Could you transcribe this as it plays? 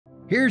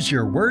Here's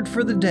your word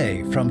for the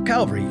day from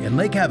Calvary in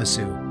Lake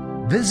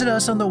Havasu. Visit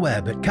us on the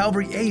web at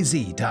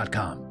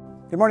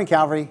calvaryaz.com. Good morning,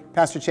 Calvary.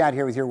 Pastor Chad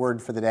here with your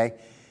word for the day.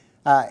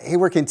 Hey,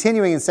 we're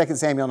continuing in 2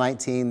 Samuel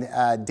 19,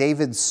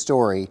 David's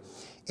story.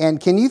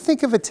 And can you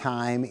think of a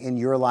time in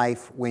your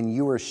life when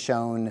you were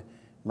shown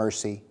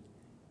mercy?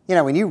 You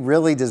know, when you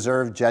really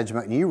deserved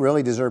judgment, and you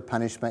really deserved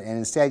punishment, and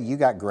instead you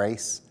got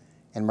grace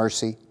and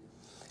mercy.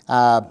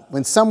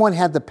 When someone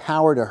had the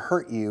power to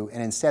hurt you,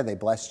 and instead they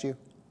blessed you.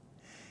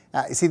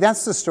 See,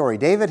 that's the story.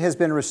 David has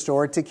been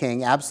restored to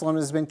king. Absalom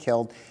has been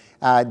killed.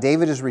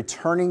 David is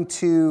returning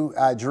to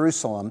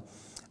Jerusalem.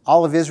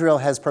 All of Israel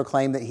has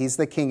proclaimed that he's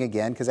the king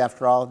again, because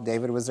after all,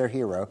 David was their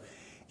hero.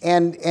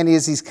 And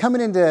as he's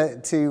coming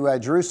into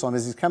Jerusalem,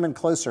 as he's coming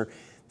closer,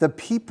 the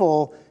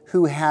people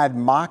who had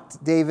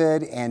mocked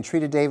David and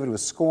treated David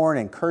with scorn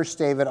and cursed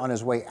David on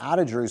his way out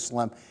of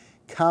Jerusalem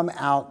come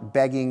out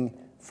begging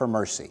for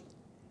mercy.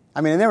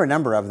 I mean, and there were a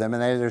number of them,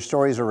 and their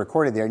stories are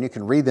recorded there, and you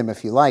can read them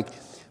if you like.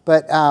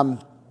 But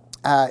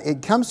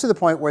it comes to the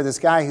point where this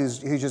guy who's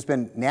just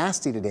been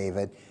nasty to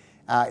David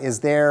is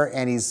there,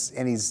 and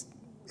he's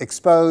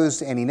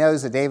exposed, and he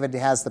knows that David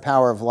has the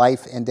power of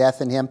life and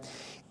death in him.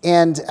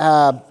 And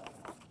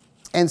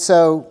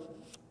so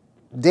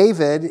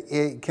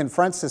David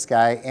confronts this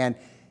guy, and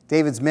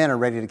David's men are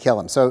ready to kill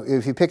him. So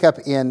if you pick up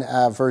in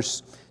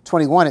verse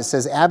 21, it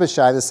says,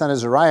 Abishai, the son of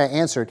Zeruiah,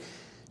 answered,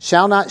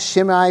 "Shall not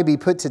Shimei be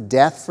put to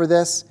death for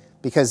this?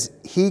 Because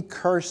he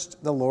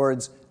cursed the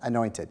Lord's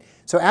anointed."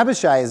 So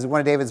Abishai is one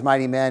of David's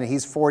mighty men.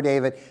 He's for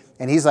David,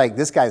 and he's like,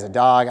 this guy's a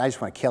dog. I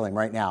just want to kill him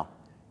right now.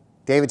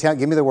 David,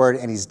 give me the word,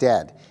 and he's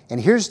dead. And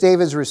here's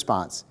David's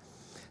response.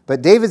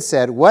 But David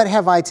said, "What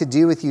have I to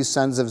do with you,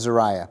 sons of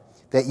Zeruiah,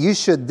 that you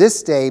should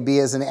this day be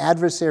as an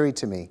adversary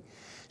to me?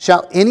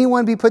 Shall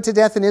anyone be put to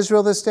death in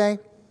Israel this day?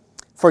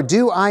 For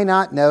do I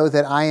not know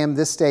that I am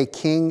this day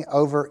king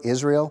over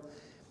Israel?"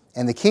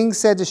 And the king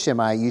said to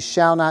Shimei, "You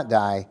shall not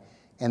die."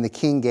 And the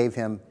king gave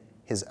him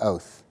his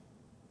oath.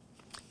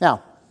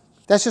 Now,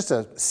 that's just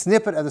a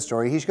snippet of the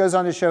story. He goes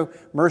on to show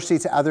mercy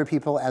to other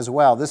people as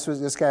well. This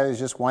guy was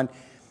just one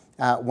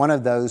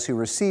of those who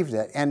received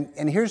it. And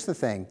here's the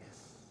thing.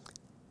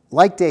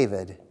 Like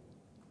David,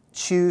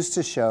 choose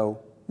to show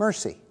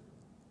mercy.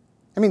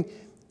 I mean,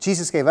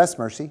 Jesus gave us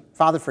mercy.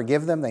 Father,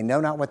 forgive them. They know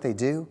not what they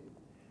do.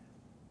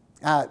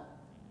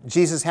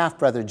 Jesus'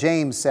 half-brother,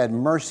 James, said,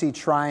 mercy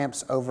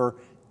triumphs over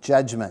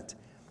judgment.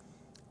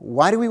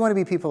 Why do we want to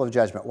be people of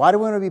judgment? Why do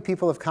we want to be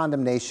people of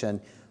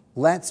condemnation?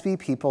 Let's be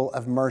people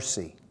of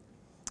mercy.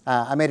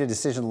 I made a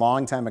decision a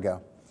long time ago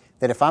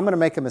that if I'm going to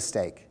make a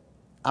mistake,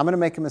 I'm going to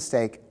make a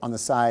mistake on the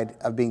side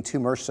of being too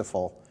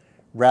merciful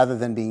rather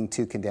than being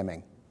too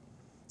condemning.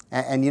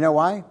 And you know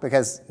why?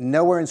 Because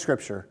nowhere in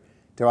Scripture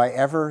do I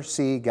ever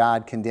see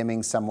God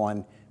condemning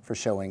someone for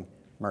showing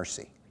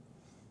mercy.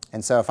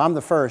 And so if I'm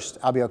the first,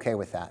 I'll be okay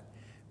with that.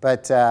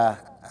 But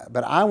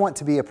I want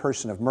to be a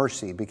person of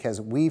mercy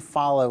because we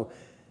follow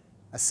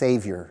a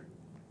Savior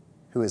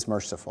who is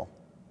merciful.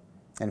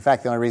 In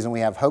fact, the only reason we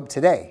have hope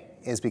today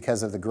is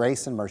because of the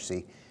grace and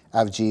mercy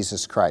of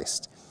Jesus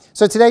Christ.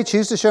 So today,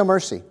 choose to show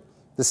mercy,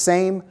 the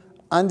same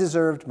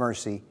undeserved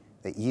mercy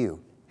that you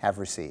have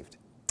received.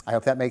 I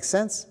hope that makes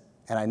sense,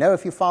 and I know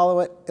if you follow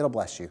it, it'll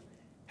bless you.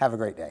 Have a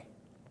great day.